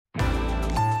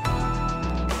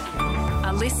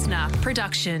A listener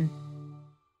production.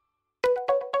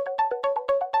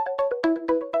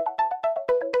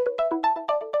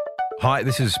 Hi,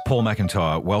 this is Paul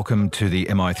McIntyre. Welcome to the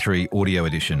MI3 audio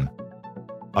edition.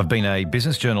 I've been a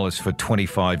business journalist for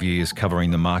 25 years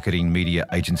covering the marketing, media,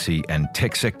 agency and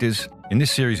tech sectors. In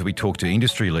this series, we talk to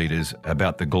industry leaders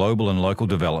about the global and local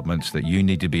developments that you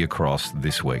need to be across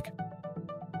this week.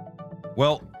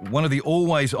 Well, one of the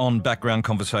always-on background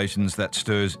conversations that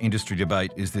stirs industry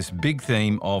debate is this big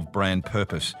theme of brand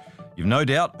purpose. You've no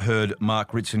doubt heard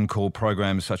Mark Ritson call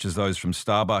programs such as those from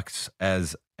Starbucks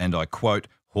as, and I quote,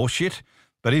 horseshit.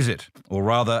 But is it? Or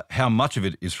rather, how much of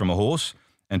it is from a horse?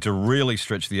 And to really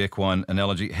stretch the equine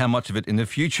analogy, how much of it in the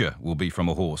future will be from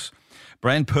a horse?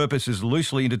 Brand purpose is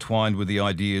loosely intertwined with the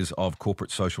ideas of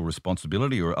corporate social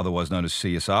responsibility, or otherwise known as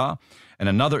CSR, and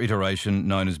another iteration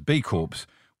known as B Corps,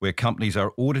 where companies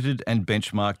are audited and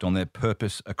benchmarked on their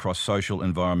purpose across social,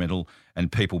 environmental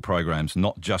and people programs,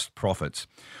 not just profits.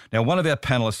 Now, one of our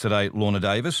panellists today, Lorna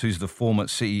Davis, who's the former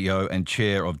CEO and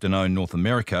chair of Danone North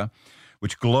America,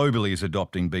 which globally is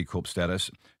adopting B Corp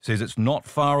status, says it's not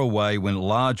far away when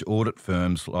large audit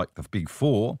firms like the Big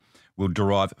Four will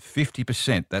derive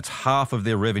 50%, that's half of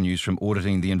their revenues, from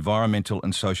auditing the environmental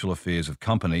and social affairs of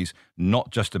companies, not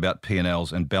just about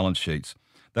P&Ls and balance sheets.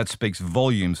 That speaks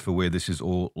volumes for where this is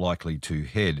all likely to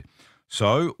head.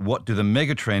 So, what do the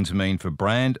megatrends mean for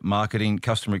brand, marketing,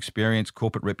 customer experience,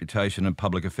 corporate reputation and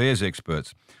public affairs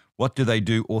experts? What do they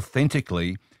do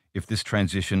authentically if this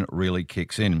transition really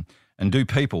kicks in? And do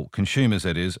people, consumers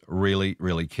that is, really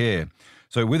care?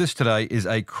 So with us today is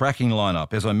a cracking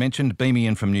lineup. As I mentioned, beaming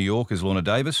in from New York is Lorna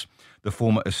Davis, the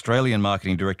former Australian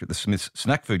marketing director at the Smith's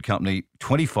Snack Food Company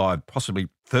 25, possibly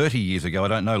 30 years ago, I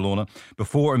don't know, Lorna,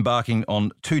 before embarking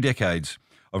on 2 decades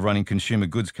of running consumer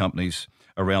goods companies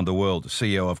around the world.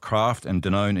 CEO of Kraft and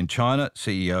Danone in China,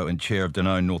 CEO and chair of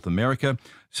Danone North America,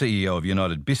 CEO of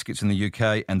United Biscuits in the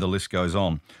UK, and the list goes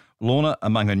on. Lorna,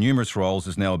 among her numerous roles,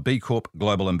 is now a B Corp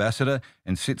Global Ambassador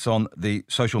and sits on the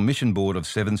Social Mission Board of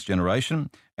Seventh Generation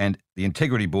and the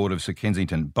Integrity Board of Sir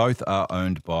Kensington. Both are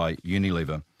owned by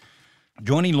Unilever.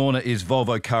 Joining Lorna is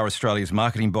Volvo Car Australia's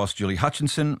marketing boss, Julie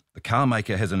Hutchinson. The car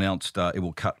maker has announced it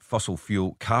will cut fossil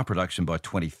fuel car production by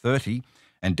 2030.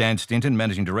 And Dan Stinton,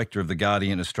 Managing Director of The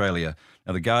Guardian Australia.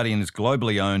 Now, The Guardian is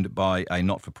globally owned by a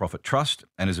not-for-profit trust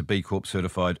and is a B Corp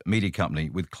certified media company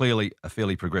with clearly a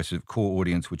fairly progressive core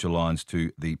audience which aligns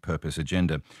to the purpose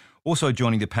agenda. Also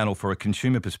joining the panel for a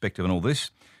consumer perspective on all this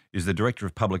is the Director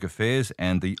of Public Affairs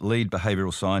and the lead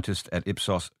behavioural scientist at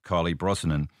Ipsos, Kylie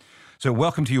Brosnan. So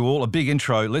welcome to you all. A big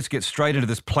intro. Let's get straight into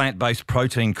this plant-based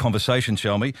protein conversation,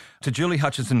 shall we? To Julie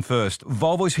Hutchinson first.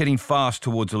 Volvo's heading fast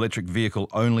towards electric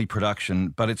vehicle-only production,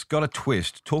 but it's got a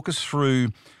twist. Talk us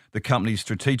through the company's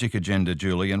strategic agenda,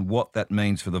 Julie, and what that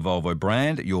means for the Volvo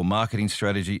brand, your marketing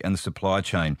strategy and the supply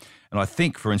chain. And I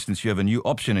think, for instance, you have a new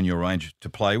option in your range to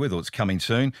play with, or it's coming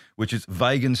soon, which is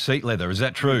vegan seat leather. Is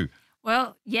that true?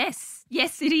 Well, yes,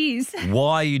 it is.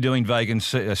 Why are you doing vegan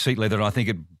seat leather? And I think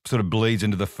it sort of bleeds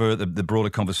into the broader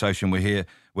conversation we're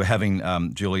having,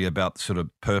 Julie, about sort of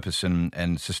purpose and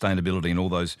sustainability and all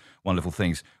those wonderful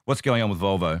things. What's going on with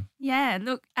Volvo? Yeah,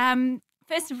 look,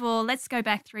 first of all, let's go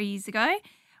back 3 years ago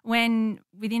when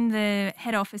within the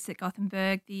head office at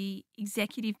Gothenburg, the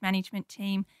executive management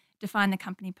team defined the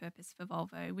company purpose for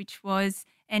Volvo, which was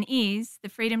and is the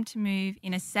freedom to move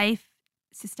in a safe,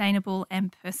 sustainable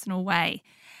and personal way.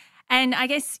 And I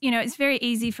guess, it's very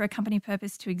easy for a company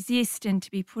purpose to exist and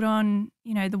to be put on,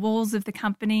 the walls of the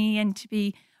company and to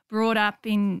be brought up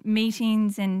in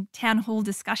meetings and town hall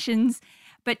discussions.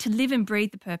 But to live and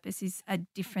breathe the purpose is a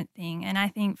different thing. And I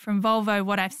think from Volvo,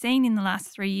 what I've seen in the last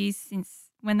 3 years since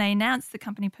when they announced the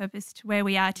company purpose to where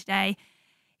we are today,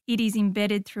 it is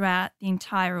embedded throughout the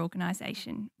entire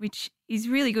organisation, which is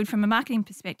really good from a marketing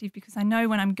perspective because I know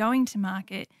when I'm going to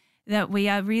market that we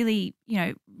are really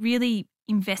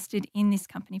invested in this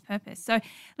company purpose. So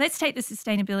let's take the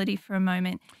sustainability for a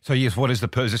moment. So yes, what is the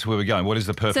purpose? This is where we're going. What is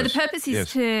the purpose? So the purpose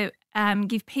is to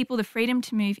give people the freedom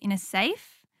to move in a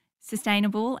safe,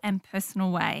 sustainable and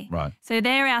personal way. Right. So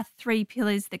there are 3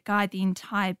 pillars that guide the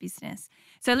entire business.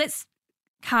 So let's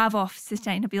carve off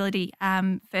sustainability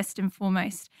first and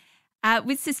foremost.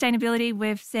 With sustainability,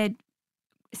 we've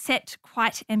set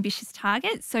quite ambitious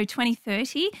targets. So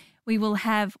 2030, we will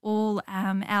have all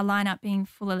our lineup being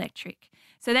full electric.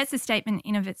 So that's a statement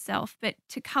in of itself. But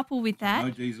to couple with that... No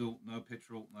diesel, no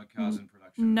petrol, no cars in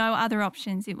production. No other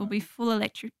options. It will be full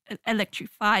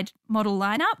electrified model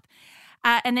lineup.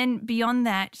 And then beyond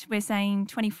that, we're saying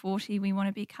 2040, we want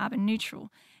to be carbon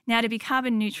neutral. Now, to be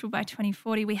carbon neutral by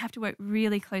 2040, we have to work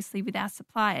really closely with our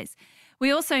suppliers.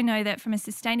 We also know that from a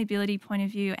sustainability point of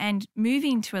view and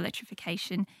moving to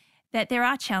electrification, that there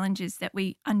are challenges that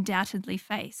we undoubtedly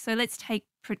face. So let's take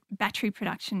battery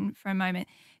production for a moment.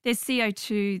 There's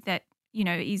CO2 that,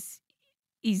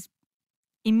 is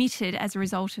emitted as a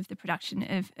result of the production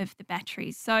of the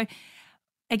batteries. So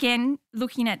again,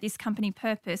 looking at this company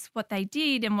purpose, what they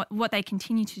did and what they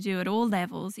continue to do at all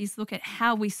levels is look at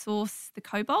how we source the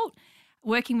cobalt,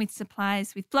 working with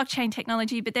suppliers with blockchain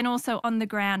technology, but then also on the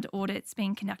ground audits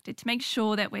being conducted to make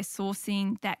sure that we're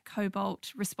sourcing that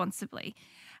cobalt responsibly.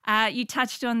 You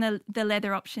touched on the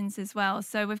leather options as well.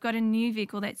 So we've got a new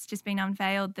vehicle that's just been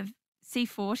unveiled, the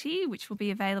C40, which will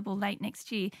be available late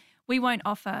next year. We won't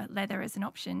offer leather as an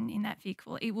option in that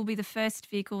vehicle. It will be the first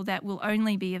vehicle that will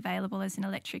only be available as an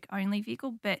electric-only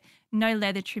vehicle, but no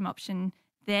leather trim option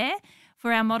there.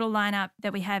 For our model lineup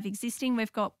that we have existing,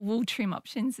 we've got wool trim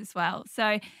options as well.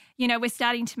 So, we're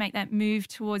starting to make that move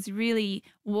towards really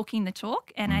walking the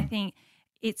talk. And I think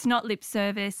it's not lip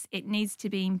service. It needs to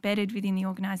be embedded within the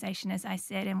organisation, as I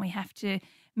said, and we have to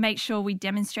make sure we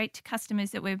demonstrate to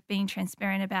customers that we're being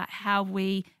transparent about how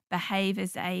we behave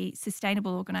as a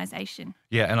sustainable organisation.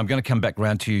 Yeah, and I'm going to come back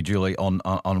round to you, Julie, on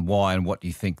why and what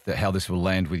you think that how this will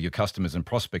land with your customers and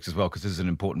prospects as well, because this is an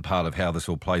important part of how this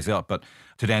all plays out. But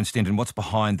to Dan Stinton, what's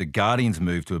behind the Guardian's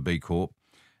move to a B Corp?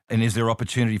 And is there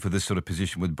opportunity for this sort of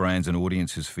position with brands and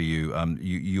audiences for you?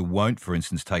 You won't, for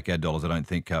instance, take ad dollars, I don't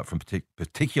think, from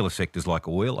particular sectors like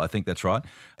oil. I think that's right.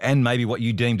 And maybe what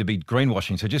you deem to be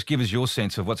greenwashing. So just give us your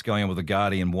sense of what's going on with The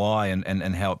Guardian, why,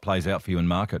 and how it plays out for you in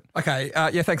market. Okay.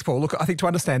 Thanks, Paul. Look, I think to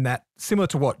understand that, similar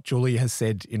to what Julie has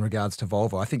said in regards to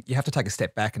Volvo, I think you have to take a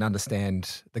step back and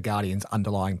understand The Guardian's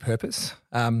underlying purpose.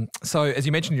 So as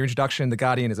you mentioned in your introduction, The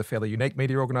Guardian is a fairly unique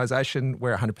media organisation.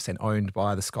 We're 100% owned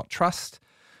by the Scott Trust.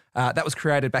 That was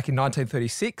created back in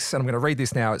 1936, and I'm going to read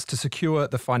this now. It's to secure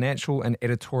the financial and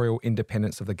editorial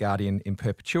independence of The Guardian in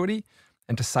perpetuity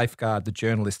and to safeguard the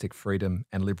journalistic freedom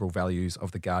and liberal values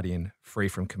of The Guardian, free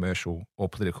from commercial or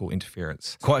political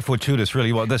interference. Quite fortuitous,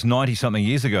 really. Well, that's 90-something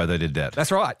years ago they did that.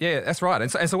 That's right. Yeah, that's right.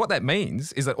 And so what that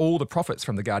means is that all the profits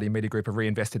from the Guardian Media Group are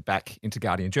reinvested back into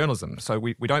Guardian journalism. So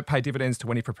we don't pay dividends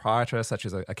to any proprietor, such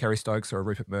as a Kerry Stokes or a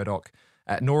Rupert Murdoch,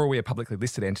 nor are we a publicly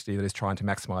listed entity that is trying to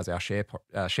maximise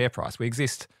our share price. We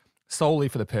exist solely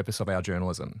for the purpose of our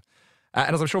journalism.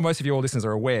 And as I'm sure most of your listeners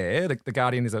are aware, the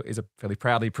Guardian is a fairly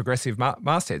proudly progressive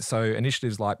masthead. So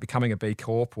initiatives like becoming a B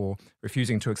Corp or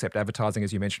refusing to accept advertising,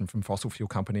 as you mentioned, from fossil fuel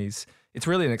companies, it's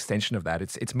really an extension of that.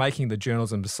 It's making the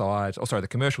the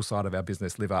commercial side of our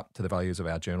business live up to the values of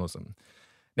our journalism.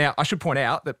 Now, I should point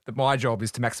out that my job is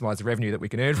to maximise the revenue that we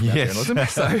can earn from our journalism.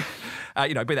 So,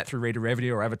 be that through reader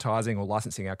revenue or advertising or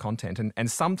licensing our content. And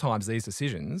sometimes these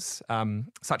decisions,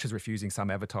 such as refusing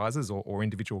some advertisers or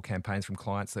individual campaigns from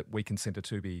clients that we consider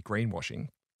to be greenwashing,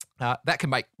 that can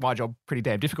make my job pretty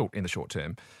damn difficult in the short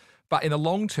term. But in the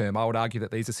long term, I would argue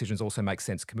that these decisions also make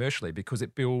sense commercially because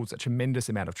it builds a tremendous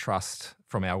amount of trust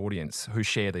from our audience who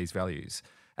share these values.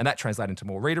 And that translates into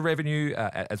more reader revenue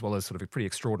as well as sort of a pretty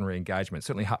extraordinary engagement,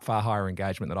 certainly far higher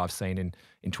engagement than I've seen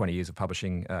in 20 years of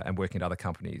publishing and working at other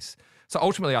companies. So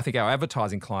ultimately, I think our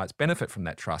advertising clients benefit from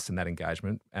that trust and that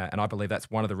engagement. And I believe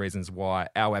that's one of the reasons why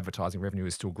our advertising revenue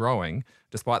is still growing,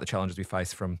 despite the challenges we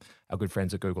face from our good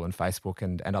friends at Google and Facebook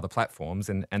and other platforms.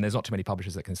 And there's not too many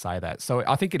publishers that can say that. So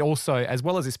I think it also, as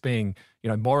well as this being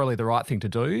morally the right thing to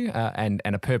do and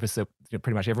a purpose that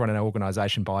pretty much everyone in our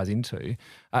organisation buys into,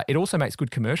 it also makes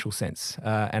good commercial sense.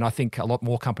 And I think a lot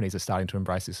more companies are starting to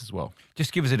embrace this as well.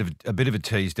 Just give us a bit of a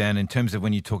tease, Dan, in terms of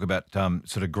when you talk about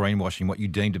sort of greenwashing, what you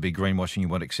deem to be greenwashing you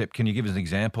won't accept. Can you give us an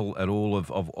example at all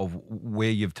of where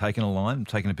you've taken a line,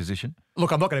 taken a position?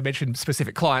 Look, I'm not going to mention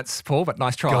specific clients, Paul, but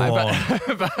nice try. Go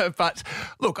on. But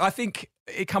look, I think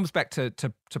it comes back to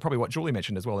probably what Julie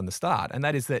mentioned as well in the start, and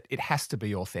that is that it has to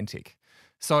be authentic.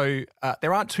 So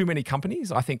there aren't too many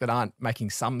companies, I think, that aren't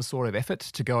making some sort of effort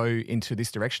to go into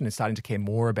this direction and starting to care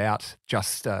more about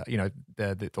just, or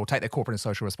take their corporate and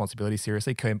social responsibility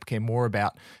seriously, care more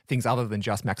about things other than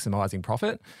just maximising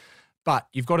profit. But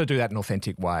you've got to do that in an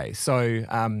authentic way. So,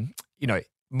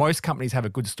 most companies have a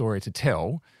good story to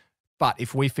tell. But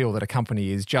if we feel that a company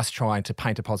is just trying to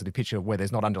paint a positive picture where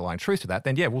there's not underlying truth to that,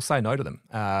 then we'll say no to them,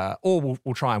 or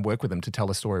we'll try and work with them to tell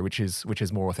a story which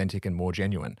is more authentic and more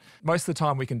genuine. Most of the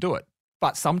time we can do it,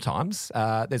 but sometimes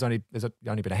there's only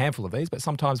been a handful of these. But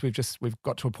sometimes we've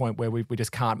got to a point where we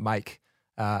just can't make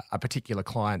a particular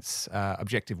client's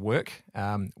objective work.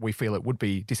 We feel it would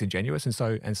be disingenuous,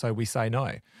 and so we say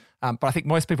no. But I think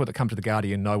most people that come to The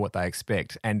Guardian know what they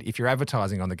expect, and if you're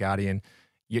advertising on The Guardian,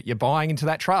 you're buying into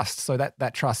that trust. So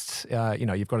that trust,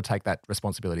 you've got to take that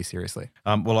responsibility seriously.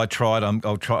 Well, I tried.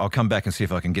 I'll come back and see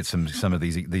if I can get some of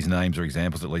these names or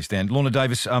examples at least. And Lorna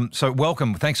Davis, so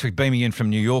welcome. Thanks for beaming in from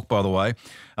New York, by the way.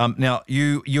 Now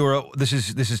this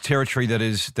is territory that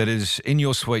is in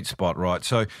your sweet spot, right?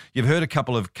 So you've heard a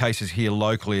couple of cases here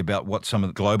locally about what some of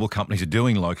the global companies are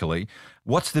doing locally.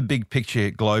 What's the big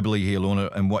picture globally here, Lorna,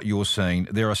 and what you're seeing?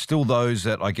 There are still those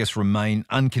that I guess remain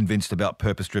unconvinced about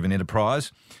purpose-driven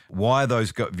enterprise. Why are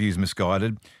those views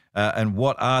misguided? And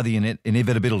what are the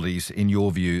inevitabilities in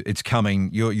your view? It's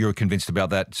coming. You're convinced about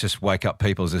that. Just wake up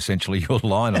people is essentially your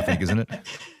line, I think, isn't it?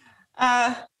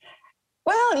 Well,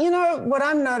 what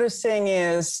I'm noticing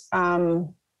is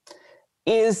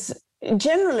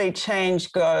generally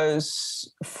change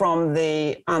goes from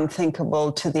the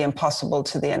unthinkable to the impossible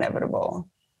to the inevitable.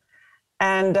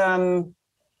 And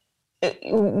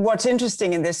what's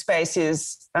interesting in this space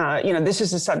is, this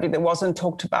is a subject that wasn't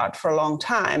talked about for a long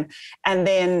time. And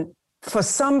then for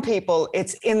some people,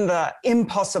 it's in the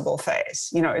impossible phase.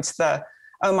 It's the,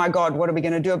 oh my God, what are we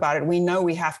going to do about it? We know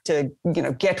we have to,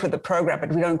 get with the program,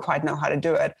 but we don't quite know how to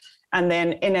do it. And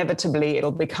then inevitably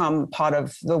it'll become part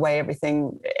of the way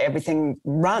everything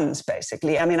runs,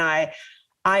 basically. I mean, I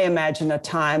imagine a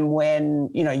time when,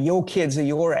 your kids are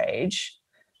your age,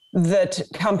 that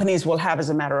companies will have, as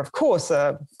a matter of course,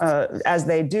 as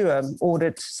they do, an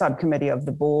audit subcommittee of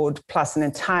the board, plus an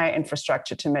entire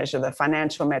infrastructure to measure the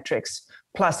financial metrics,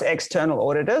 plus external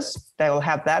auditors. They will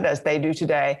have that as they do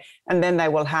today. And then they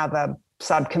will have a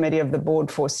subcommittee of the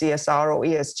board for CSR or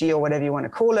ESG or whatever you want to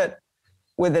call it,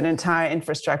 with an entire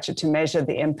infrastructure to measure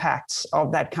the impacts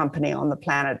of that company on the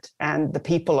planet and the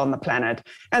people on the planet.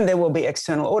 And there will be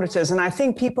external auditors. And I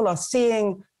think people are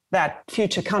seeing that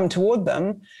future come toward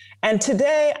them. And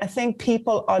today, I think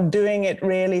people are doing it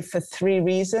really for three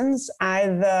reasons: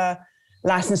 either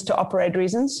license to operate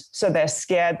reasons. So they're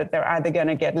scared that they're either going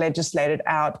to get legislated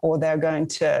out or they're going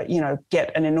to,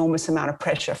 get an enormous amount of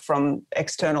pressure from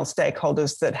external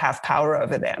stakeholders that have power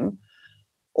over them,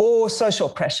 or social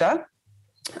pressure,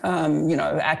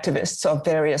 activists of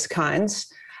various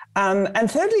kinds. And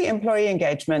thirdly, employee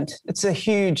engagement. It's a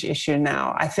huge issue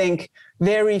now. I think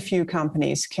very few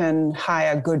companies can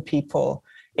hire good people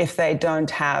if they don't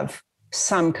have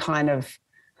some kind of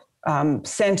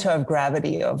center of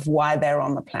gravity of why they're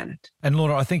on the planet. And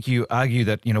Lorna, I think you argue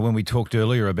that, when we talked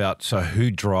earlier about who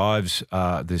drives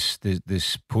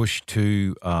this push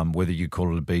to whether you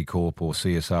call it a B Corp or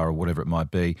CSR or whatever it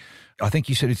might be, I think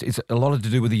you said it's a lot to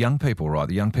do with the young people, right?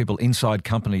 The young people inside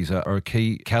companies are a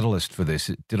key catalyst for this.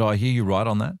 Did I hear you right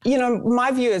on that? My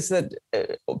view is that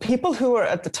people who are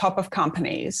at the top of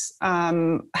companies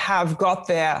have got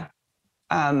there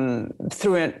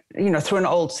through an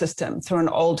old system, through an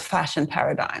old-fashioned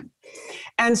paradigm.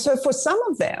 And so for some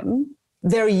of them,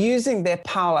 they're using their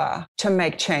power to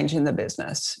make change in the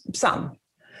business, some.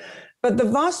 But the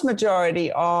vast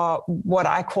majority are what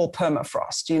I call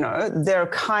permafrost.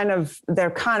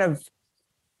 They're kind of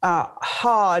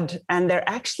hard, and they're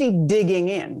actually digging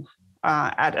in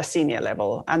at a senior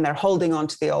level, and they're holding on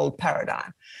to the old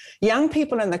paradigm. Young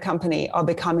people in the company are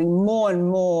becoming more and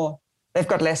more. They've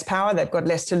got less power, they've got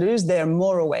less to lose, they're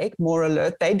more awake, more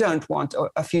alert. They don't want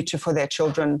a future for their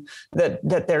children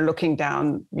that they're looking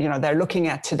down, they're looking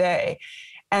at today.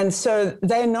 And so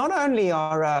they not only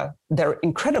are, they're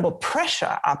incredible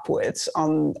pressure upwards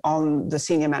on the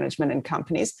senior management in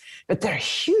companies, but they're a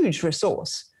huge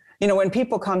resource. When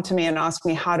people come to me and ask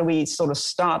me, how do we sort of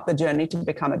start the journey to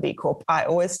become a B Corp? I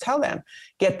always tell them,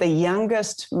 get the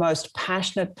youngest, most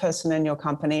passionate person in your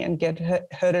company and get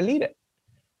her to lead it.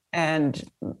 And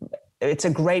it's a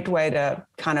great way to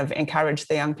kind of encourage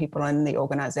the young people in the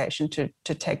organization to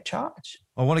take charge.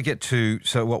 I want to get to,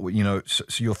 so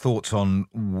your thoughts on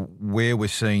where we're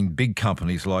seeing big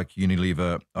companies like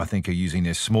Unilever, I think, are using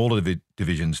their smaller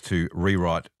divisions to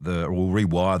rewire the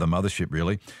mothership,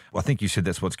 really. I think you said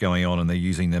that's what's going on, and they're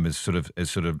using them as sort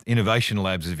of innovation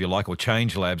labs, if you like, or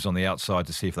change labs on the outside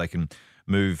to see if they can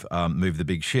move the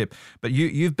big ship. But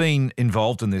you've been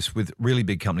involved in this with really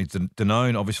big companies.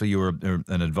 Danone, obviously, you were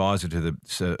an advisor to the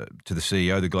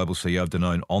CEO, the global CEO of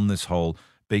Danone, on this whole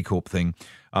B Corp thing.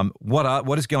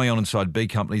 What is going on inside B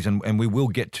companies, and we will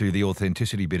get to the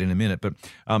authenticity bit in a minute, but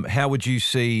how would you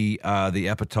see the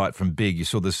appetite from big? You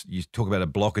saw this, you talk about a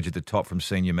blockage at the top from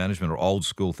senior management or old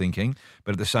school thinking,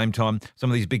 but at the same time, some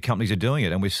of these big companies are doing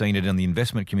it, and we've seen it in the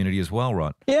investment community as well,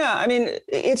 right? Yeah, I mean,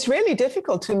 it's really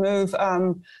difficult to move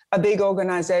a big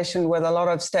organization with a lot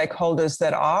of stakeholders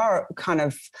that are kind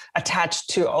of attached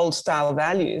to old style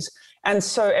values. And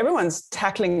so everyone's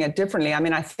tackling it differently. I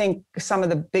mean, I think some of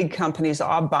the big companies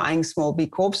are buying small B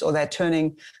Corps, or they're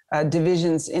turning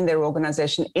divisions in their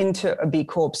organization into a B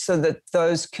Corp so that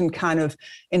those can kind of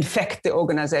infect the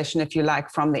organization, if you like,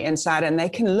 from the inside, and they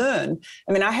can learn.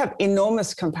 I mean, I have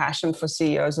enormous compassion for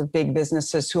CEOs of big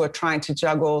businesses who are trying to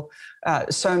juggle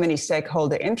so many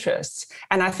stakeholder interests.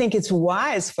 And I think it's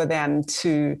wise for them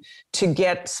to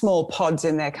get small pods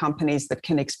in their companies that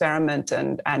can experiment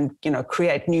and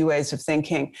create new ways of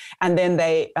thinking. And then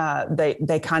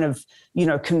they kind of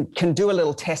can do a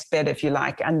little test bed, if you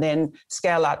like, and then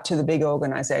scale up to the big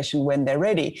organization when they're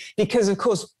ready. Because of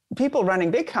course, people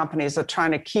running big companies are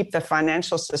trying to keep the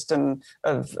financial system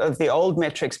of the old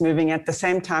metrics moving at the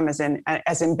same time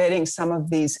as embedding some of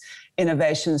these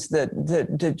innovations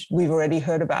that we've already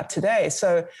heard about today.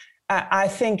 So I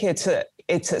think it's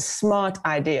a smart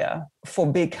idea for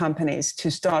big companies to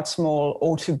start small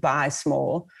or to buy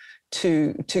small,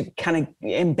 to kind of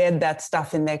embed that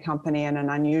stuff in their company in an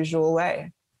unusual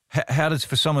way. How does,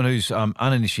 for someone who's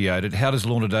uninitiated, how does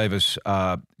Lorna Davis,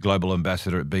 Global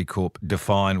Ambassador at B Corp,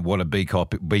 define what a B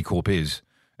Corp is,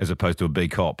 as opposed to a B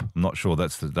Cop? I'm not sure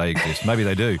that they exist. Maybe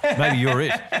they do. Maybe you're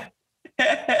it.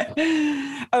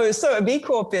 So a B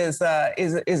Corp is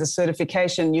a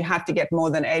certification. You have to get more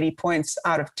than 80 points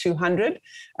out of 200.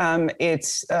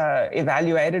 It's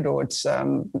evaluated, or it's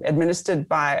administered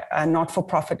by a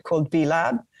not-for-profit called B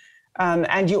Lab.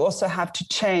 And you also have to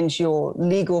change your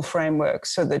legal framework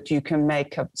so that you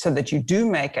do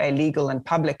make a legal and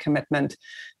public commitment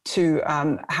to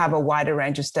have a wider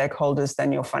range of stakeholders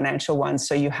than your financial ones.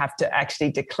 So you have to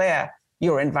actually declare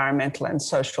your environmental and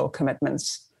social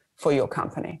commitments for your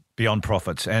company. Beyond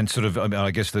profits. And sort of, I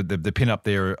guess the pin up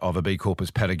there of a B Corp is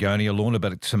Patagonia, Lorna,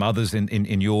 but some others in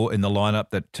the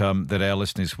lineup that our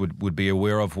listeners would be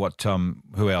aware of.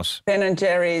 Who else? Ben &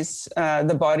 Jerry's,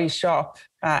 The Body Shop,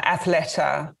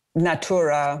 Athleta,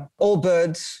 Natura,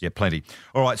 Allbirds. Yeah, plenty.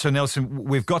 All right, so Nelson,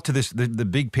 we've got to this the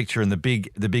big picture and the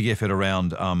big effort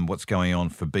around what's going on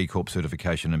for B Corp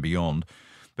certification and beyond.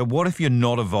 But what if you're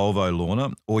not a Volvo,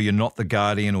 Lorna, or you're not the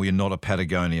Guardian, or you're not a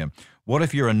Patagonia? What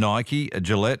if you're a Nike, a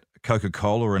Gillette,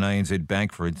 Coca-Cola, or an ANZ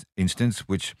Bank, for instance,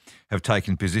 which have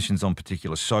taken positions on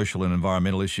particular social and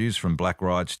environmental issues, from black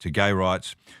rights to gay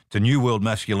rights to new world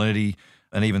masculinity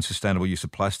and even sustainable use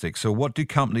of plastic? So what do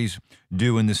companies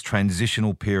do in this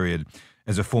transitional period?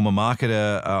 As a former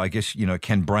marketer, I guess,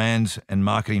 can brands and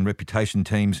marketing reputation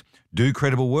teams do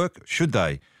credible work? Should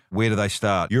they? Where do they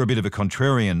start? You're a bit of a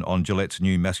contrarian on Gillette's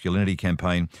new masculinity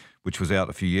campaign, which was out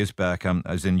a few years back,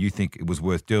 as in you think it was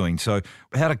worth doing. So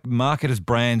how do marketers,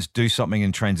 brands do something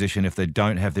in transition if they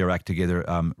don't have their act together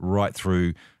right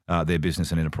through their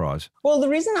business and enterprise? Well, the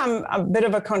reason I'm a bit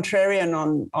of a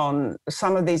contrarian on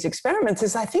some of these experiments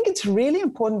is I think it's really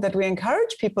important that we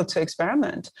encourage people to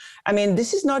experiment. I mean,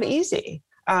 this is not easy.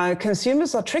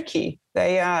 Consumers are tricky.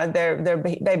 They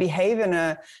behave in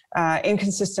a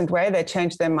inconsistent way. They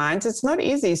change their minds. It's not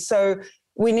easy. So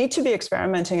we need to be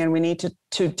experimenting, and we need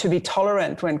to be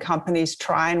tolerant when companies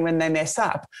try and when they mess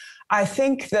up. I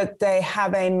think that they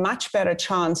have a much better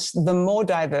chance the more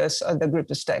diverse are the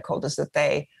group of stakeholders that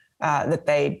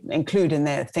they include in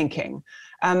their thinking.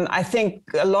 I think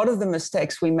a lot of the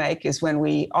mistakes we make is when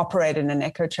we operate in an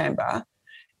echo chamber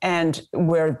and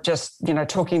we're just,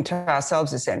 talking to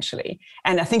ourselves essentially.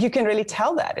 And I think you can really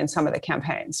tell that in some of the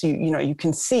campaigns. You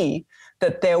can see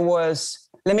that there was,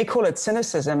 let me call it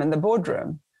cynicism in the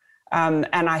boardroom. And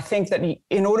I think that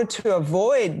in order to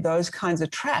avoid those kinds of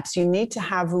traps, you need to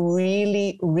have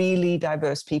really, really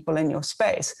diverse people in your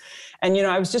space. And,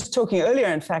 I was just talking earlier,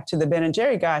 in fact, to the Ben &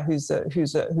 Jerry guy, who's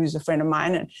a friend of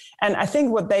mine. And I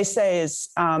think what they say is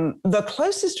the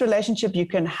closest relationship you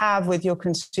can have with your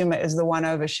consumer is the one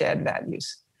over shared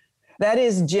values. That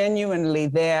is genuinely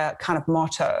their kind of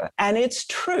motto. And it's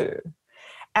true.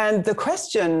 And the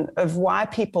question of why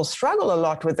people struggle a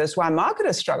lot with this, why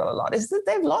marketers struggle a lot, is that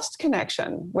they've lost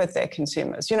connection with their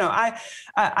consumers.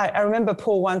 I remember,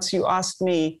 Paul, once you asked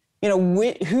me,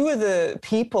 who are the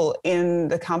people in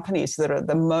the companies that are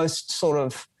the most sort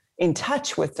of in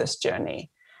touch with this journey?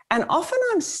 And often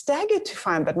I'm staggered to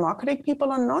find that marketing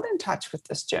people are not in touch with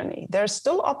this journey. They're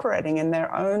still operating in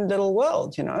their own little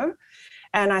world,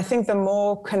 And I think the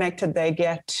more connected they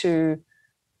get to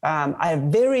a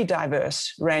very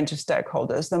diverse range of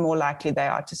stakeholders, the more likely they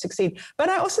are to succeed. But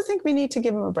I also think we need to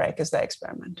give them a break as they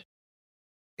experiment.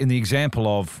 In the example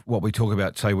of what we talk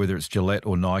about, say, whether it's Gillette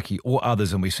or Nike or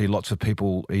others, and we see lots of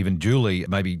people, even Julie,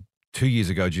 maybe 2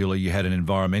 years ago, Julie, you had an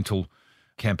environmental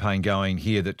campaign going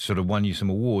here that sort of won you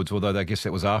some awards, although I guess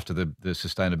that was after the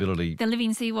sustainability. The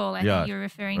Living Seawall, I think you're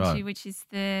referring right. to, which is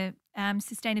the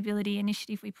sustainability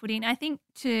initiative we put in. I think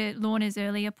to Lorna's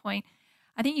earlier point,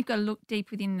 I think you've got to look deep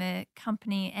within the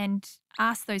company and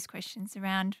ask those questions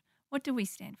around what do we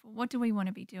stand for? What do we want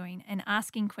to be doing? And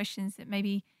asking questions that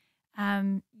maybe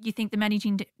you think the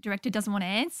managing director doesn't want to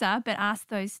answer, but ask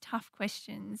those tough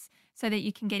questions so that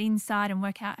you can get inside and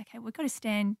work out, okay, we've got to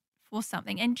stand for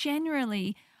something. And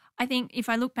generally, I think if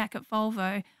I look back at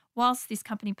Volvo, whilst this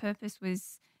company purpose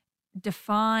was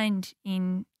defined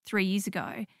in 3 years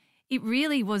ago, it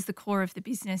really was the core of the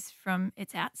business from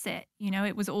its outset. You know,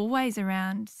 it was always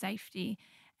around safety,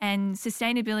 and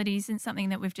sustainability isn't something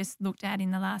that we've just looked at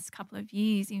in the last couple of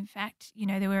years. In fact, you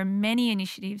know, there were many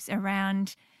initiatives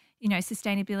around, you know,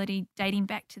 sustainability dating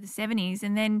back to the 70s,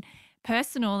 and then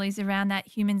personal is around that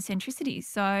human centricity.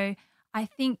 So I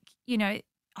think, you know,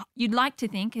 you'd like to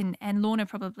think, and Lorna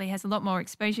probably has a lot more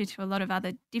exposure to a lot of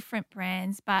other different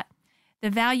brands, but the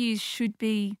values should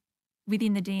be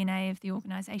within the DNA of the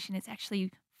organisation. It's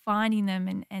actually finding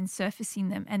them and surfacing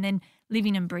them and then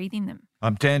living and breathing them.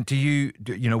 Dan,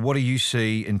 what do you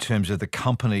see in terms of the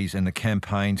companies and the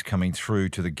campaigns coming through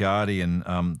to The Guardian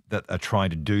that are trying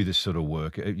to do this sort of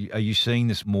work? Are you seeing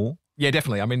this more? Yeah,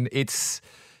 definitely. I mean, it's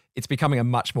becoming a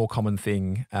much more common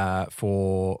thing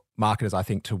for marketers, I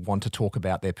think, to want to talk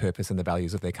about their purpose and the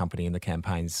values of their company in the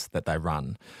campaigns that they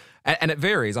run. And it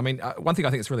varies. I mean, one thing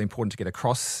I think it's really important to get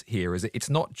across here is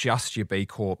it's not just your B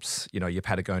Corps, you know, your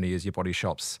Patagonias, your Body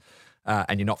Shops,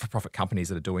 and your not-for-profit companies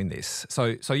that are doing this.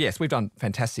 So yes, we've done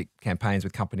fantastic campaigns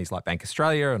with companies like Bank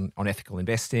Australia on ethical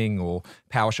investing, or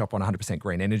PowerShop on 100%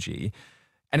 green energy.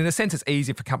 And in a sense, it's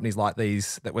easier for companies like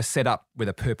these that were set up with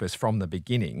a purpose from the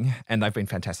beginning, and they've been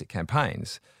fantastic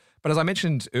campaigns. But as I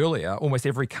mentioned earlier, almost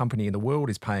every company in the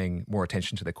world is paying more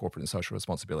attention to their corporate and social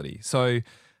responsibility. So,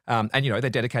 and, you know, they're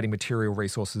dedicating material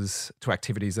resources to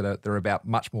activities that are about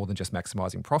much more than just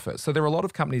maximising profit. So there are a lot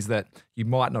of companies that you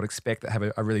might not expect that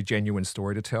have a really genuine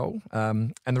story to tell.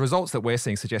 And the results that we're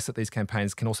seeing suggest that these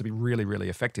campaigns can also be really, really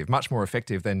effective, much more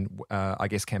effective than, I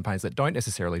guess, campaigns that don't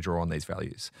necessarily draw on these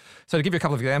values. So to give you a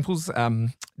couple of examples,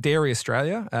 Dairy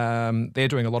Australia, they're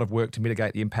doing a lot of work to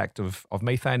mitigate the impact of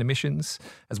methane emissions,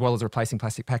 as well as replacing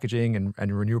plastic packaging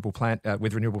and renewable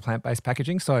plant-based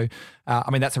packaging. So, I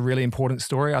mean, that's a really important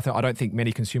story. I don't think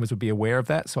many consumers would be aware of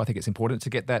that, so I think it's important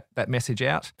to get that message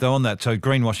out. So on that, so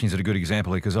greenwashing is a good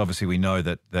example, because obviously we know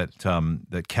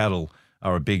that cattle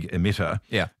are a big emitter,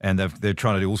 yeah, and they're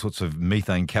trying to do all sorts of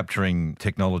methane capturing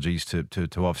technologies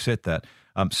to offset that.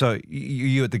 So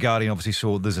you at The Guardian obviously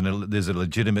saw there's a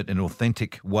legitimate and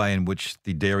authentic way in which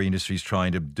the dairy industry is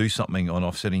trying to do something on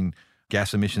offsetting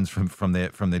gas emissions from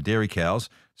their dairy cows.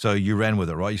 So you ran with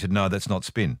it, right? You said, no, that's not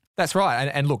spin. That's right.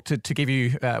 And look, to give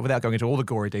you, without going into all the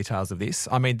gory details of this,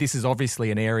 I mean, this is obviously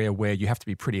an area where you have to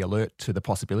be pretty alert to the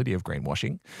possibility of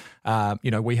greenwashing.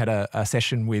 You know, we had a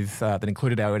session that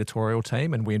included our editorial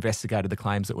team, and we investigated the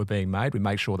claims that were being made. We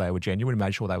made sure they were genuine,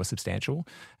 made sure they were substantial.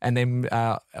 And then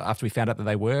after we found out that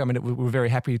they were, I mean, we were very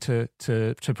happy to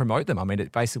promote them. I mean,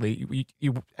 it basically,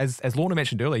 as Lorna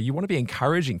mentioned earlier, you want to be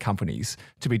encouraging companies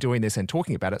to be doing this and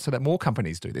talking about it so that more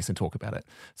companies do this and talk about it.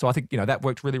 So I think, you know, that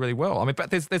worked really, really well. I mean,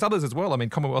 but there's others as well. I mean,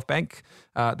 Commonwealth Bank,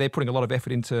 they're putting a lot of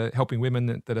effort into helping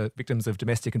women that are victims of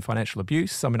domestic and financial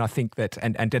abuse. I mean, I think that,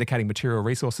 and dedicating material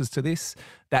resources to this,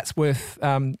 that's worth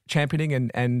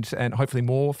championing, and hopefully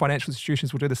more financial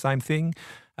institutions will do the same thing.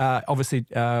 Obviously,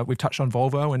 we've touched on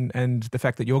Volvo and the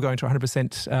fact that you're going to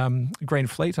 100% green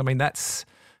fleet. I mean,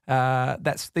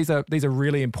 these are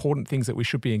really important things that we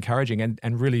should be encouraging,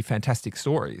 and really fantastic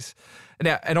stories.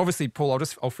 Now, and obviously, Paul,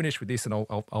 I'll finish with this, and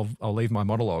I'll leave my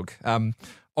monologue.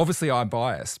 Obviously, I'm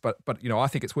biased, but you know, I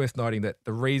think it's worth noting that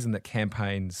the reason that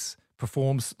campaigns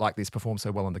perform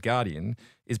so well on The Guardian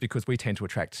is because we tend to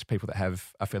attract people that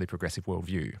have a fairly progressive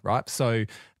worldview, right? So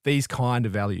these kind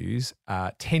of values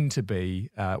tend to be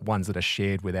ones that are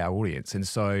shared with our audience. And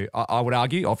so I would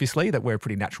argue, obviously, that we're a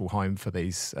pretty natural home for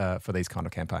these kind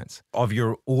of campaigns. Of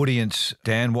your audience,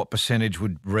 Dan, what percentage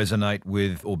would resonate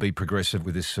with or be progressive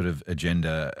with this sort of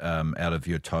agenda out of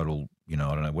your total, you know,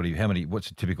 I don't know,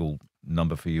 what's a typical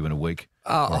number for you in a week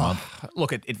or a month?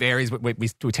 Look, it varies. We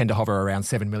tend to hover around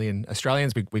 7 million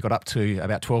Australians. We got up to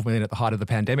about 12 million at the height of the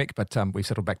pandemic, but we've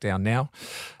settled back down now.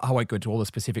 I won't go into all the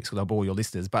specifics because I'll bore your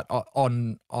listeners, but at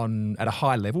a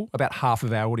high level, about half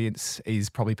of our audience is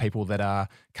probably people that are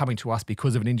coming to us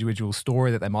because of an individual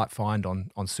story that they might find on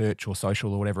search or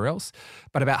social or whatever else.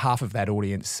 But about half of that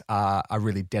audience are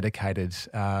really dedicated,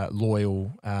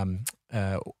 loyal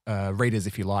readers,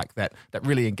 if you like, that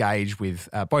really engage with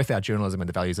both our journalism and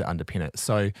the values that underpin it.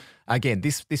 So again,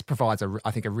 this provides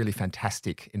I think a really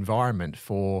fantastic environment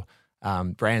for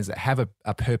brands that have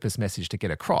a purpose message to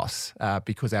get across,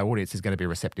 because our audience is going to be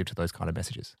receptive to those kind of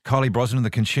messages. Kylie Brosnan, the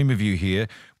Consumer View here,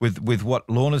 with what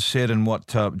Lorna said and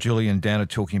what Julie and Dan are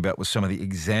talking about with some of the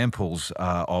examples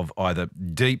of either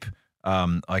deep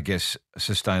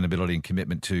sustainability and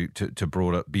commitment to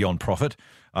broader beyond profit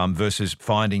versus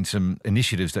finding some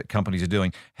initiatives that companies are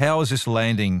doing. How is this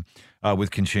landing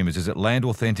with consumers? Does it land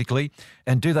authentically?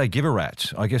 And do they give a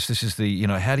rat's? I guess this is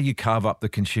how do you carve up the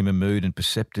consumer mood and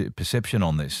perception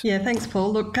on this? Yeah, thanks,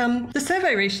 Paul. Look, the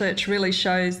survey research really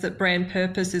shows that brand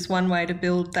purpose is one way to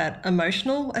build that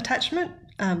emotional attachment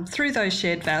through those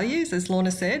shared values, as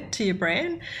Lorna said, to your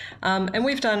brand. And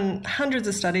we've done hundreds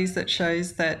of studies that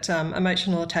shows that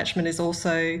emotional attachment is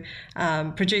also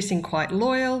producing quite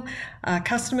loyal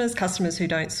customers who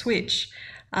don't switch.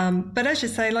 But as you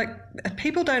say,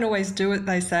 people don't always do what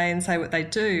they say and say what they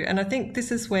do. And I think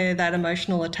this is where that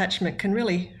emotional attachment can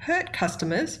really hurt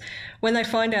customers when they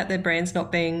find out their brand's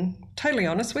not being totally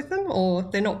honest with them or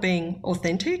they're not being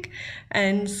authentic.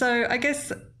 And so I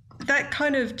guess that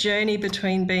kind of journey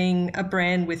between being a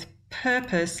brand with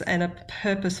purpose and a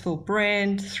purposeful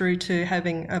brand through to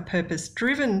having a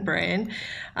purpose-driven brand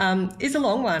is a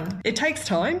long one. It takes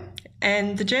time.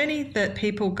 And the journey that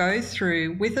people go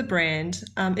through with a brand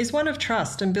is one of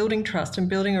trust and building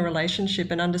a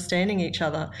relationship and understanding each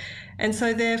other. And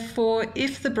so therefore,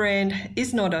 if the brand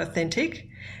is not authentic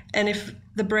and if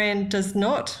the brand does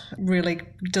not really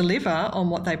deliver on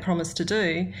what they promise to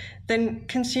do, then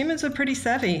consumers are pretty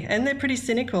savvy and they're pretty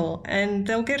cynical and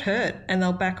they'll get hurt and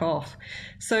they'll back off.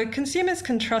 So consumers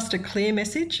can trust a clear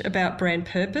message about brand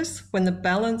purpose when the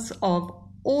balance of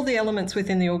all the elements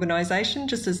within the organisation,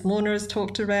 just as Lorna has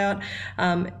talked about,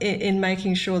 in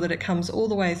making sure that it comes all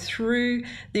the way through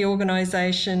the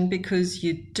organisation because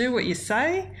you do what you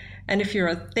say, and if you're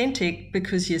authentic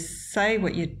because you say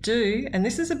what you do, and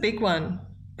this is a big one.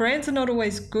 Brands are not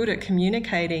always good at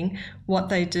communicating what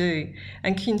they do,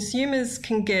 and consumers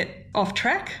can get off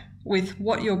track with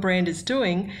what your brand is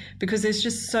doing because there's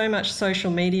just so much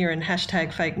social media and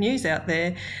hashtag fake news out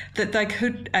there that they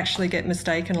could actually get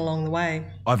mistaken along the way.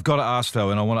 I've got to ask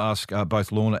though, and I want to ask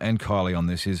both Lorna and Kylie on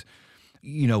this, is,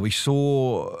 we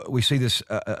see this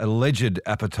alleged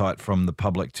appetite from the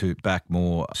public to back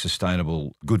more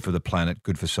sustainable, good for the planet,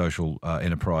 good for social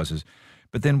enterprises.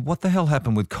 But then what the hell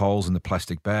happened with Coles and the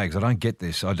plastic bags? I don't get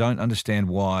this. I don't understand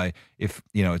why, if,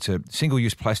 it's a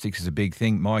single-use plastics is a big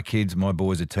thing. My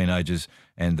boys are teenagers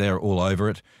and they're all over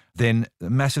it. Then a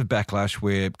massive backlash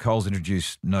where Coles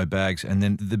introduced no bags and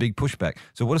then the big pushback.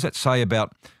 So what does that say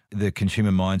about the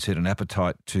consumer mindset and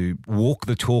appetite to walk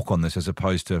the talk on this as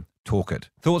opposed to talk it?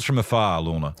 Thoughts from afar,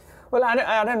 Lorna? Well,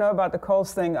 I don't know about the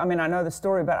Coles thing. I mean, I know the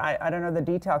story, but I don't know the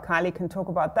detail. Kylie can talk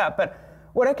about that. But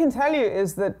what I can tell you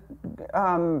is that,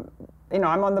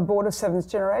 I'm on the board of Seventh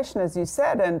Generation, as you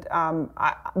said, and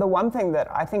the one thing that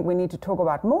I think we need to talk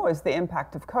about more is the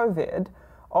impact of COVID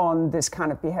on this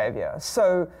kind of behavior.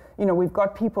 So, we've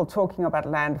got people talking about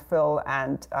landfill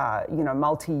and,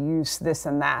 multi-use, this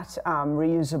and that,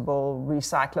 reusable,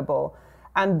 recyclable.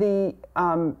 And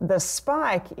the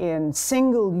spike in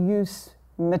single-use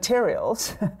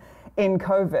materials in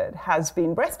COVID has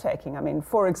been breathtaking. I mean,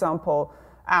 for example,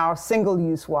 our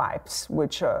single-use wipes,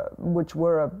 which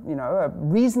were a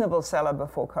reasonable seller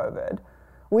before COVID,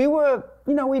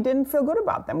 we didn't feel good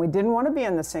about them. We didn't want to be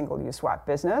in the single-use wipe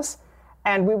business,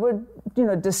 and we were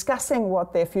discussing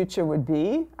what their future would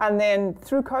be. And then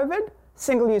through COVID,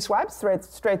 single-use wipes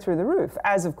straight through the roof.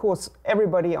 As of course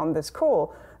everybody on this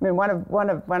call. I mean, one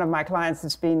of my clients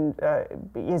is in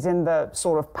the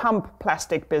sort of pump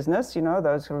plastic business.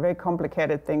 Those are very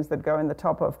complicated things that go in the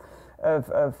top of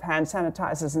hand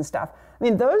sanitizers and stuff. I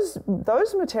mean, those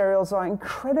materials are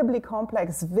incredibly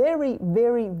complex, very,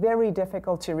 very, very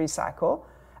difficult to recycle,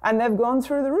 and they've gone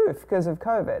through the roof because of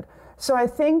COVID. So I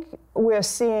think we're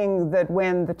seeing that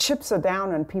when the chips are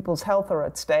down and people's health are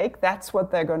at stake, that's what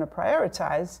they're going to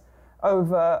prioritize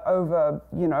over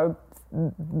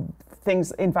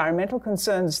things, environmental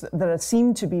concerns that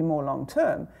seem to be more long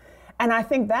term. And I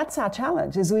think that's our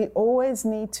challenge, is we always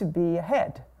need to be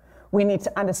ahead. We need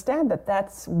to understand that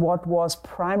that's what was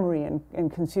primary in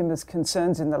consumers'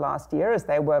 concerns in the last year, as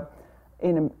they were,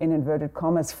 in inverted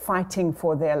commas, fighting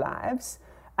for their lives.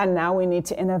 And now we need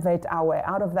to innovate our way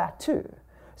out of that too.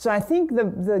 So I think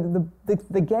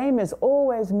the game is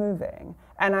always moving.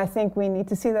 And I think we need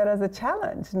to see that as a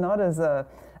challenge, not as a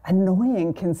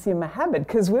annoying consumer habit,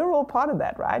 because we're all part of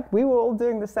that, right? We were all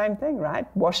doing the same thing, right?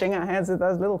 Washing our hands with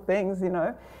those little things,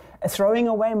 throwing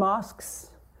away masks.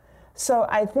 So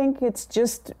I think it's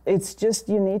just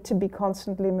you need to be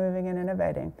constantly moving and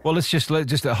innovating. Well, let's just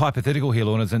a hypothetical here,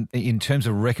 Lorna, in terms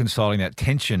of reconciling that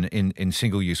tension in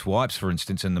single-use wipes, for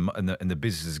instance, and the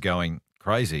business is going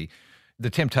crazy. the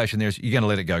temptation there is you're going to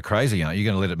let it go crazy, aren't you?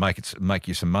 You're going to let it make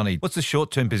you some money. What's the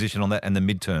short-term position on that and the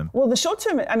mid-term? Well, the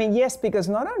short-term, I mean, yes, because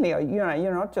not only are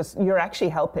you're actually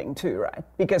helping too, right?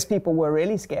 Because people were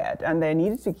really scared and they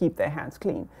needed to keep their hands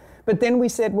clean. But then we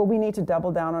said, well, we need to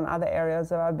double down on other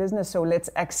areas of our business, so let's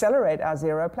accelerate our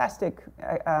zero plastic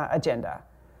agenda,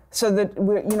 so that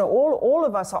all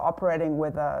of us are operating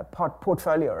with a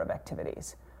portfolio of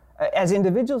activities. As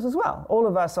individuals as well, all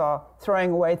of us are throwing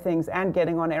away things and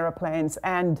getting on aeroplanes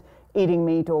and eating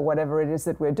meat or whatever it is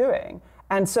that we're doing.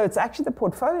 And so it's actually the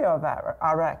portfolio of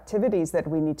our activities that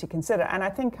we need to consider. And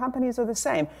I think companies are the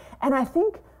same. And I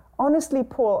think, honestly,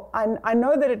 Paul, I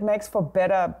know that it makes for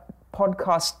better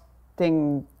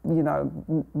podcasting,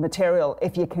 material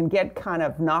if you can get kind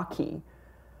of narky.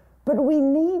 But we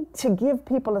need to give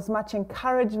people as much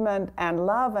encouragement and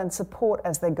love and support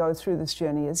as they go through this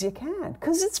journey as you can,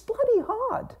 because it's bloody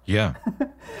hard. Yeah.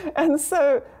 And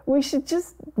so we should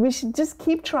just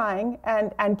keep trying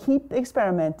and keep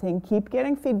experimenting, keep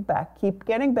getting feedback, keep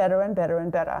getting better and better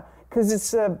and better, because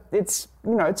it's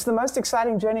the most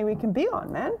exciting journey we can be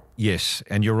on, man. Yes,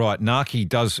 and you're right. Narky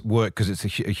does work because it's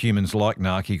humans like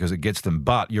narky because it gets them.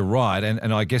 But you're right,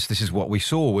 and I guess this is what we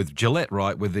saw with Gillette,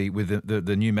 right? With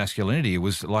the new masculinity, it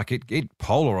was like it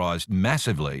polarised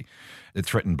massively. It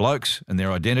threatened blokes and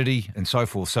their identity and so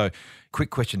forth. So, quick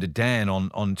question to Dan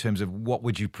on terms of what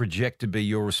would you project to be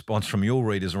your response from your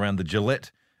readers around the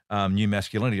Gillette new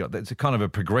masculinity? It's a kind of a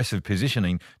progressive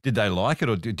positioning. Did they like it,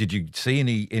 or did you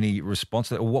see any response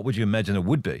to that, or what would you imagine it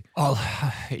would be?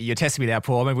 Oh, you're testing me now,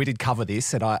 Paul. I mean, we did cover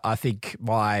this, and I think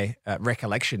my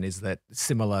recollection is that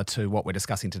similar to what we're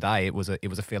discussing today, it was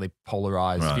a fairly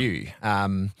polarised view.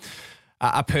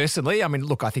 Personally, I mean,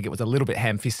 look, I think it was a little bit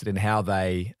ham-fisted in how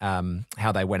they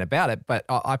went about it, but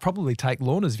I probably take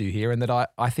Lorna's view here, in that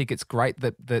I think it's great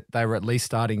that they were at least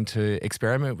starting to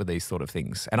experiment with these sort of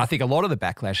things. And I think a lot of the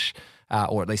backlash,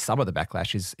 or at least some of the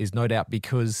backlash, is no doubt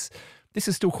because this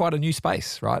is still quite a new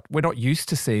space, right? We're not used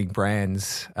to seeing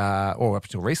brands, or up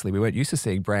until recently, we weren't used to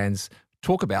seeing brands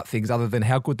talk about things other than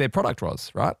how good their product was,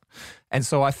 right? And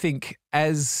so I think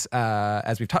as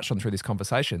we've touched on through this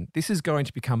conversation, this is going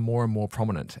to become more and more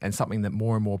prominent and something that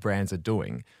more and more brands are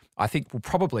doing. I think we'll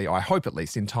probably, I hope at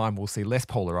least in time, we'll see less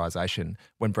polarisation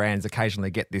when brands occasionally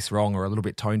get this wrong or a little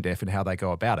bit tone deaf in how they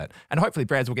go about it. And hopefully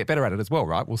brands will get better at it as well,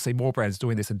 right? We'll see more brands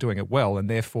doing this and doing it well. And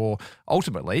therefore,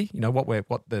 ultimately,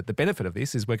 what the benefit of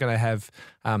this is we're going to have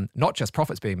not just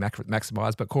profits being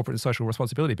maximised, but corporate and social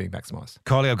responsibility being maximised.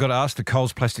 Kylie, I've got to ask the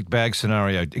Coles plastic bag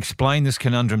scenario. Explain this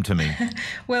conundrum to me.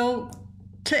 Well,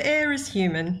 to err is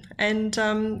human, and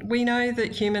we know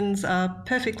that humans are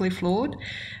perfectly flawed,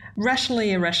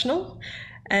 rationally irrational,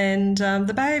 and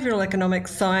the behavioural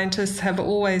economics scientists have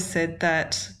always said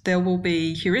that there will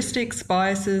be heuristics,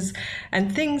 biases,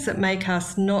 and things that make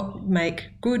us not make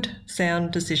good,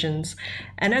 sound decisions.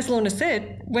 And as Lorna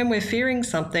said, when we're fearing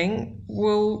something,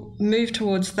 we'll move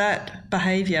towards that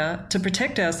behaviour to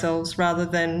protect ourselves rather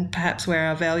than perhaps where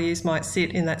our values might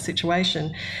sit in that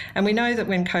situation. And we know that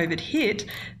when COVID hit,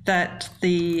 that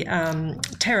the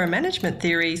terror management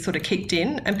theory sort of kicked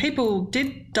in, and people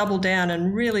did double down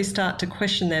and really start to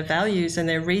question their values and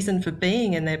their reason for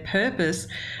being and their purpose,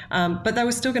 but they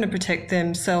were still going to protect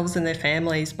themselves and their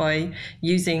families by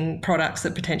using products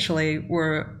that potentially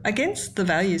were against the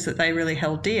values that they really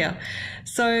held dear.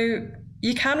 So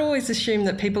you can't always assume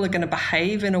that people are going to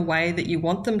behave in a way that you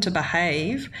want them to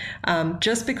behave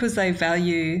just because they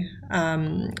value,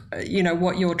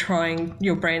 what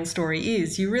your brand story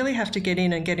is. You really have to get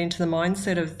in and get into the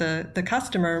mindset of the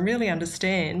customer and really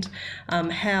understand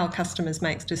how customers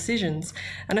make decisions.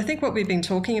 And I think what we've been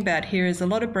talking about here is a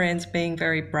lot of brands being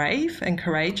very brave and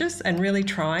courageous and really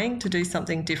trying to do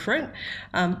something different,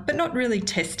 but not really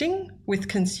testing with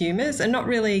consumers and not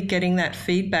really getting that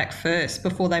feedback first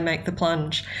before they make the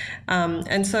plunge.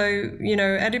 And so,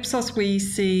 at Ipsos, we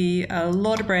see a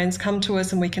lot of brands come to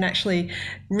us and we can actually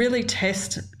really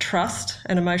test trust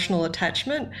and emotional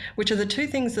attachment, which are the two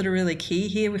things that are really key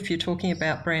here if you're talking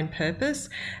about brand purpose.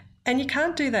 And you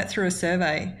can't do that through a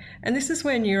survey. And this is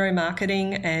where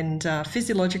neuromarketing and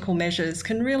physiological measures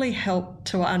can really help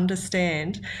to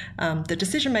understand the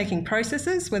decision-making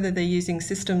processes, whether they're using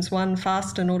Systems 1,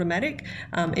 fast and automatic,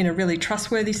 in a really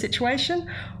trustworthy situation,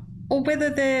 or whether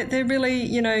they're really,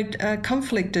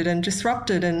 conflicted and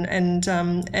disrupted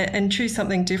and choose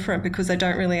something different because they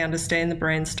don't really understand the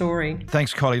brand story.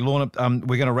 Thanks, Kylie. Lorna,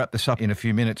 we're going to wrap this up in a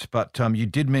few minutes, but you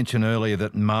did mention earlier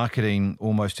that marketing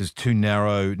almost is too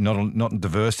narrow, not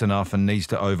diverse enough, and needs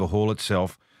to overhaul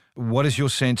itself. What is your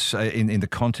sense in the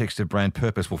context of brand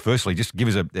purpose? Well, firstly, just give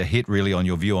us a hit really on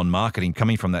your view on marketing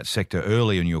coming from that sector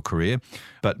early in your career,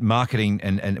 but marketing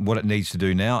and what it needs to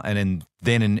do now, and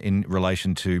then in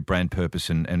relation to brand purpose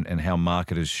and how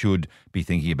marketers should be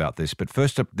thinking about this. But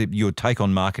first up, your take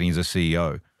on marketing as a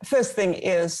CEO. First thing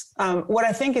is, what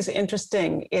I think is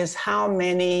interesting is how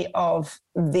many of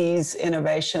these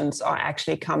innovations are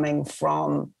actually coming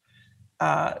from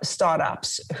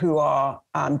startups who are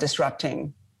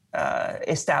disrupting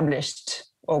established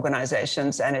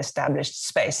organizations and established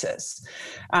spaces.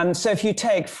 So if you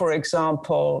take, for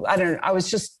example, I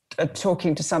was just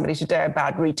talking to somebody today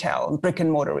about retail, brick and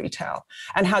mortar retail,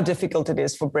 and how difficult it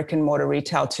is for brick and mortar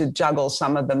retail to juggle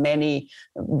some of the many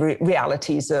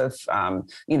realities of,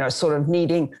 sort of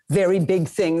needing very big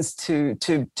things to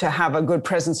have a good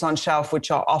presence on shelf, which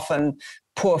are often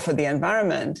poor for the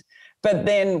environment. But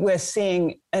then we're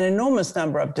seeing an enormous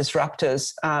number of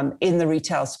disruptors in the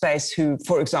retail space who,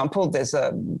 for example,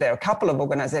 there are a couple of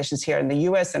organizations here in the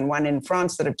US and one in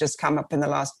France that have just come up in the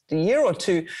last year or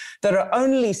two that are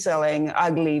only selling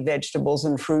ugly vegetables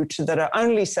and fruit, that are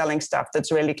only selling stuff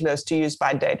that's really close to use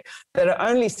by date, that are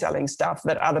only selling stuff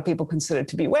that other people consider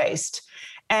to be waste.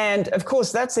 And of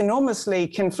course, that's enormously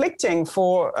conflicting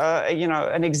for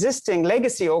an existing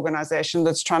legacy organization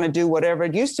that's trying to do whatever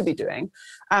it used to be doing.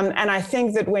 And I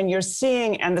think that when you're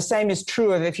seeing, and the same is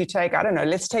true of if you take,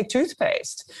 let's take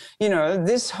toothpaste.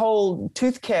 This whole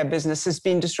tooth care business has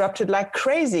been disrupted like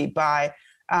crazy by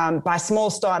small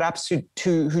startups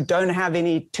who don't have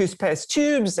any toothpaste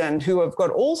tubes and who have got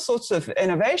all sorts of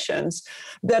innovations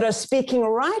that are speaking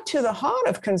right to the heart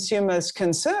of consumers'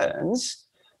 concerns.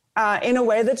 In a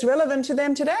way that's relevant to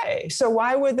them today. So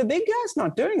why were the big guys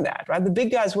not doing that, right? The big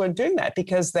guys weren't doing that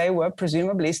because they were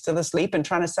presumably still asleep and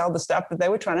trying to sell the stuff that they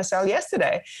were trying to sell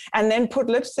yesterday and then put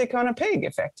lipstick on a pig,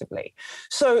 effectively.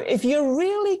 So if you're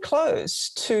really close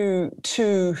to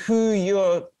who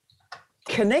you're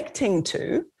connecting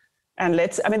to, and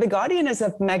The Guardian is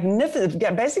a magnificent,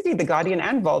 basically The Guardian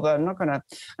and Volvo.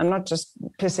 I'm not just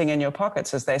pissing in your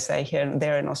pockets, as they say here and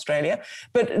there in Australia,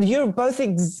 but you're both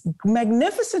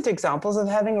magnificent examples of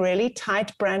having really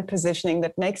tight brand positioning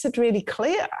that makes it really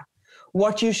clear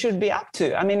what you should be up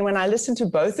to. When I listen to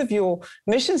both of your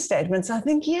mission statements, I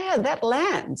think, yeah, that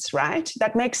lands, right?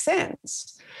 That makes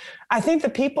sense. I think the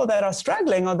people that are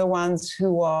struggling are the ones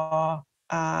who are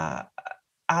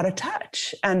out of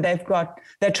touch, and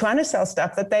they're trying to sell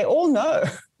stuff that they all know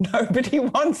nobody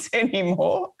wants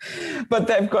anymore, but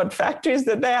they've got factories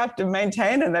that they have to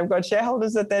maintain and they've got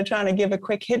shareholders that they're trying to give a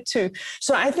quick hit to.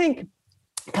 So I think,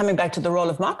 coming back to the role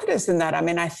of marketers in that,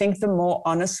 I think the more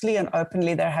honestly and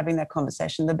openly they're having that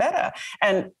conversation, the better.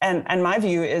 And my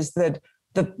view is that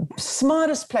the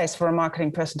smartest place for a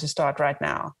marketing person to start right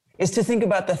now is to think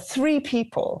about the 3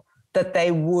 people that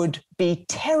they would be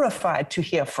terrified to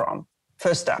hear from.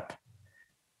 First up,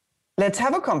 let's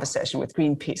have a conversation with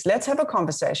Greenpeace. Let's have a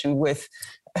conversation with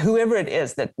whoever it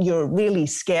is that you're really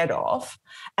scared of.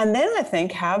 And then I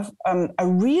think have a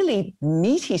really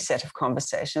meaty set of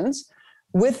conversations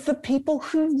with the people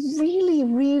who really,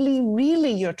 really,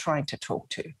 really you're trying to talk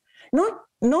to.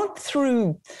 Not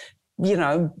through,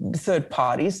 third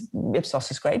parties, Ipsos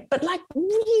is great, but like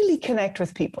really connect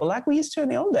with people like we used to in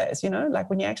the old days, like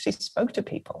when you actually spoke to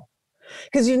people.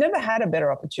 Because you never had a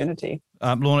better opportunity.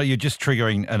 Lorna, you're just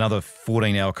triggering another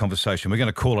 14-hour conversation. We're going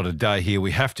to call it a day here.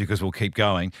 We have to because we'll keep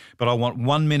going. But I want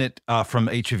 1 minute from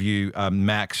each of you,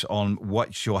 Max, on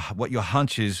what your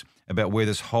hunch is about where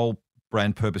this whole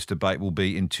brand purpose debate will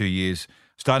be in 2 years.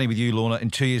 Starting with you, Lorna, in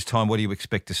 2 years' time, what do you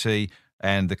expect to see?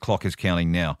 And the clock is counting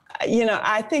now.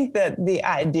 I think that the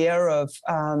idea of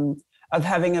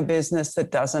having a business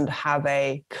that doesn't have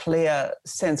a clear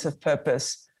sense of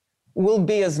purpose will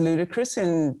be as ludicrous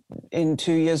in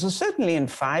 2 years, or certainly in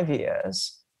 5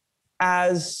 years,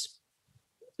 as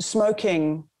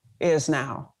smoking is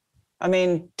now.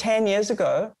 10 years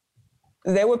ago,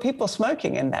 there were people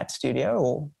smoking in that studio,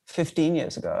 or 15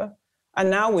 years ago. And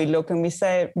now we look and we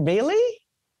say, really?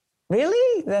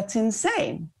 Really? That's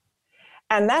insane.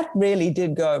 And that really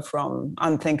did go from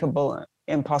unthinkable,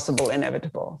 impossible,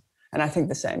 inevitable. And I think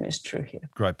the same is true here.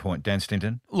 Great point. Dan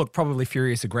Stinton? Look, probably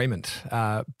furious agreement.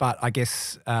 But I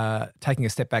guess taking a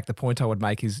step back, the point I would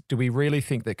make is, do we really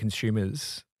think that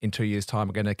consumers in 2 years' time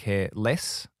are going to care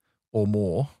less or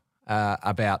more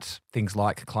about things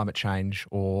like climate change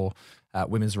or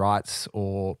women's rights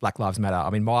or Black Lives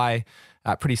Matter? My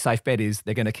pretty safe bet is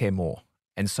they're going to care more.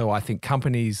 And so I think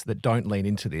companies that don't lean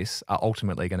into this are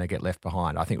ultimately going to get left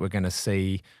behind. I think we're going to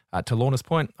see, to Lorna's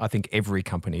point, I think every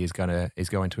company is going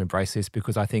to embrace this,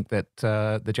 because I think that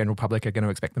the general public are going to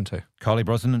expect them to. Kylie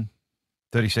Brosnan?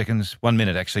 30 seconds, 1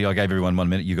 minute actually. I gave everyone 1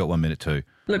 minute. You got 1 minute too.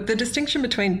 Look, the distinction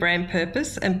between brand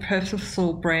purpose and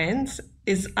purposeful brands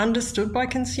is understood by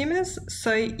consumers.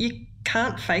 So you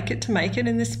can't fake it to make it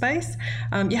in this space.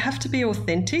 You have to be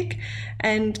authentic,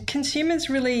 and consumers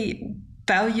really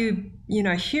value,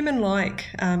 human-like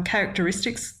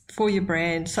characteristics for your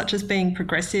brand, such as being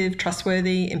progressive,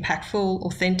 trustworthy, impactful,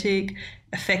 authentic,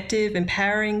 effective,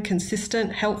 empowering,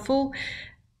 consistent, helpful.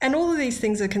 And all of these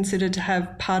things are considered to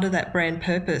have part of that brand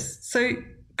purpose. So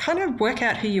kind of work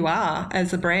out who you are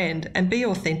as a brand and be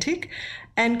authentic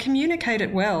and communicate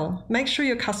it well. Make sure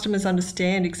your customers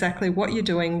understand exactly what you're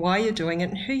doing, why you're doing it,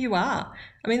 and who you are.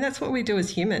 I mean, that's what we do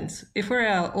as humans. If we're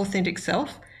our authentic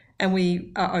self and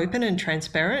we are open and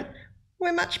transparent,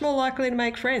 we're much more likely to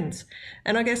make friends.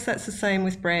 And I guess that's the same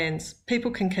with brands. People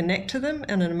can connect to them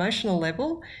on an emotional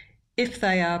level if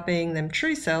they are being them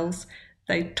true selves.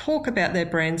 They talk about their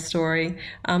brand story,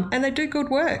 and they do good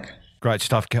work. Great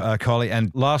stuff, Kylie. And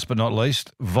last but not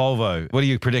least, Volvo. What are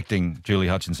you predicting, Julie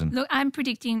Hutchinson? Look, I'm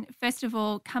predicting, first of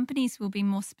all, companies will be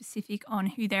more specific on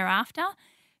who they're after.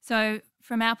 So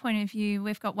from our point of view,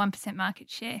 we've got 1%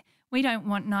 market share. We don't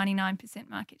want 99%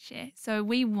 market share. So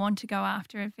we want to go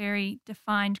after a very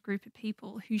defined group of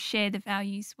people who share the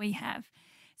values we have.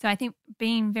 So I think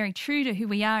being very true to who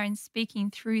we are and speaking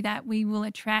through that, we will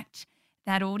attract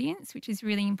that audience, which is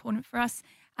really important for us.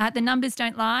 The numbers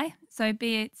don't lie. So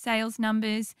be it sales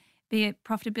numbers, be it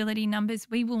profitability numbers,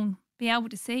 we will be able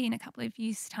to see in a couple of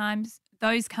years' time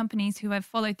those companies who have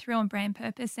followed through on brand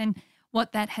purpose and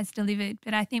what that has delivered.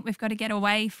 But I think we've got to get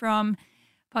away from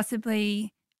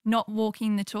possibly not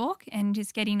walking the talk and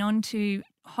just getting on to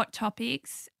hot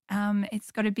topics. It's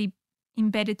got to be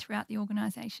embedded throughout the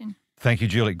organisation. Thank you,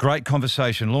 Julie. Great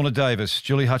conversation. Lorna Davis,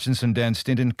 Julie Hutchinson, Dan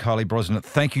Stinton, Kylie Brosnan,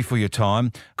 thank you for your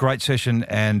time. Great session,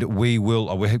 and we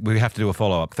have to do a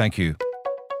follow-up. Thank you.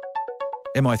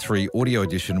 MI3 Audio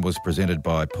Edition was presented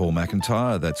by Paul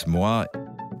McIntyre, that's moi.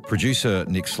 Producer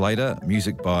Nick Slater,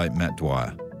 music by Matt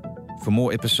Dwyer. For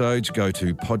more episodes, go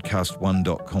to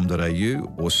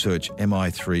podcast1.com.au or search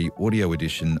MI3 Audio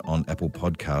Edition on Apple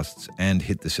Podcasts and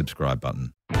hit the subscribe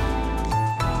button.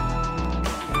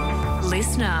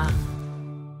 Listener.